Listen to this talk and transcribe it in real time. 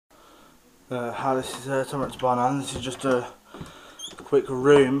Hi, this is Tom at Barn. This is just a quick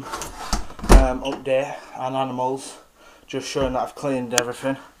room update on animals, just showing that I've cleaned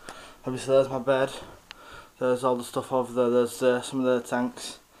everything. Obviously there's my bed, there's all the stuff over there, there's some of the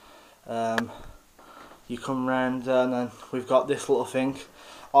tanks. You come round there and then we've got this little thing.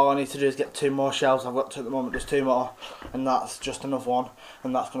 All I need to do is get 2 more shelves. I've got 2 at the moment, just 2 more, and that's just another one,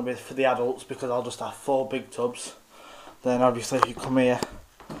 and that's going to be for the adults because I'll just have 4 big tubs. Then obviously if you come here,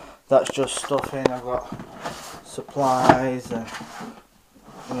 that's just stuff in. I've got supplies and,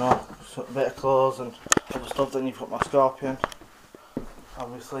 you know, a bit of clothes and other stuff. Then you've got my scorpion.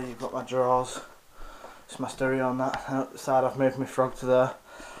 Obviously you've got my drawers. It's my stereo on that. And at the side I've moved my frog to there.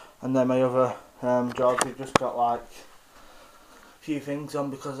 And then my other drawers, we've just got like a few things on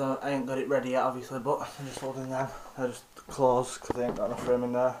because I ain't got it ready yet obviously, but I'm just holding them. They're just closed because I ain't got enough room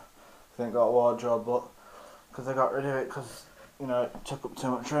in there. I ain't got a wardrobe, but because I got rid of it because, you know, it took up too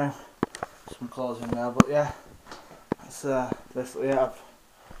much room. Some clothes in there, but yeah, that's basically it. I've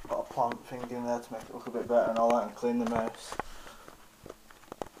got a plant thing in there to make it look a bit better and all that, and clean the mouse,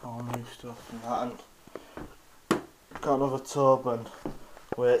 all new stuff and that, and got another tub and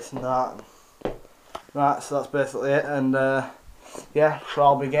weights and that. Right, so that's basically it, and yeah, so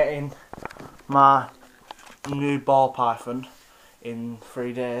I'll be getting my new ball python in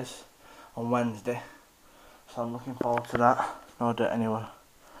 3 days on Wednesday, so I'm looking forward to that. No doubt anyway.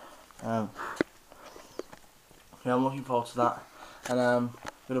 Yeah, I'm looking forward to that, and I'm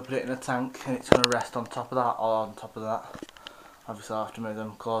going to put it in a tank and it's going to rest on top of that or on top of that. Obviously I'll have to move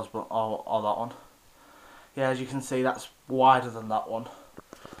them clothes, but or that one. Yeah, as you can see, that's wider than that one.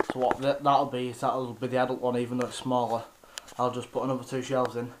 So what that'll be is that'll be the adult one, even though it's smaller. I'll just put another 2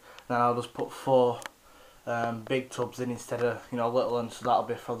 shelves in, then I'll just put 4 big tubs in instead of, you know, little ones. So that'll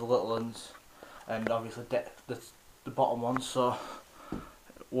be for the little ones, and obviously the bottom ones. So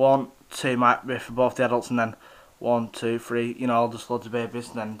 1, 2 might be for both the adults, and then 1, 2, 3, you know, just loads of babies,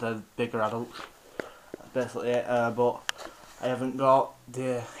 and then the bigger adults. That's basically it. But I haven't got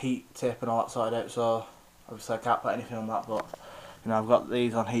the heat tape and all that sorted out, so obviously I can't put anything on that. But you know, I've got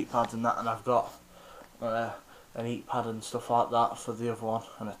these on heat pads and that, and I've got an heat pad and stuff like that for the other one,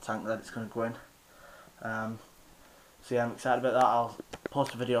 and a tank that it's going to go in. So yeah, I'm excited about that. I'll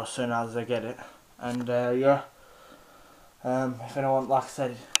post a video as soon as I get it, and yeah. If anyone, like I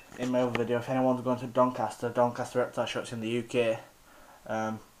said in my other video, if anyone's going to Doncaster Reptile Shops in the UK,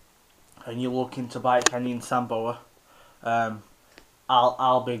 and you're looking to buy a Canyon sandboa,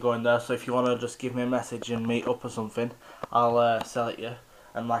 I'll be going there. So if you want to just give me a message and meet up or something, I'll sell it you.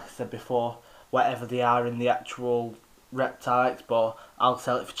 And like I said before, whatever they are in the actual reptile expo, I'll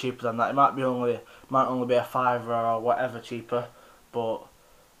sell it for cheaper than that. It might only be a $5 or whatever cheaper, but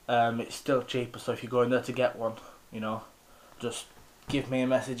it's still cheaper. So if you're going there to get one, you know, just give me a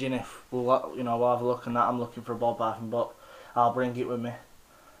message in if we'll have a look and that. I'm looking for a ball python, but I'll bring it with me.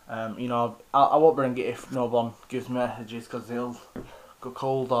 You know, I won't bring it if no one gives me messages because they'll go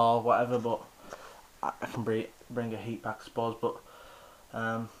cold or whatever, but I can bring a heat pack I suppose, but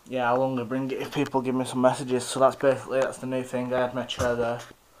yeah, I'll only bring it if people give me some messages. So that's basically it. That's the new thing. I had my chair there,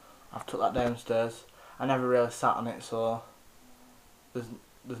 I've took that downstairs. I never really sat on it, so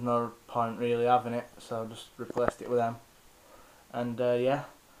there's no point really having it, so I just replaced it with them. And yeah,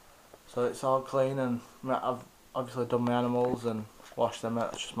 so it's all clean, and I've obviously done my animals and washed them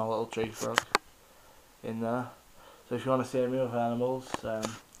out. That's just my little tree frog in there. So if you want to see me with animals,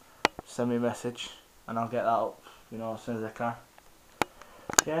 send me a message and I'll get that up, you know, as soon as I can.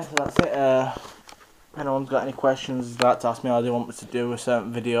 Yeah, so that's it. If anyone's got any questions they'd like to ask me or they want me to do a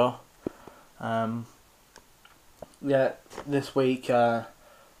certain video, yeah, this week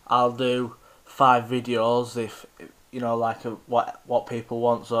I'll do 5 videos if you know, like what people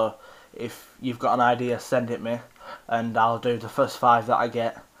want. So if you've got an idea, send it me, and I'll do the first 5 that I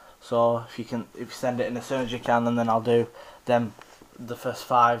get. So if you send it in as soon as you can, and then I'll do the first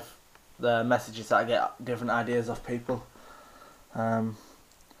 5 the messages that I get, different ideas of people.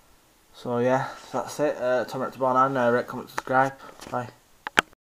 So yeah, so that's it. Tom at Born, rate, comment, subscribe. Bye.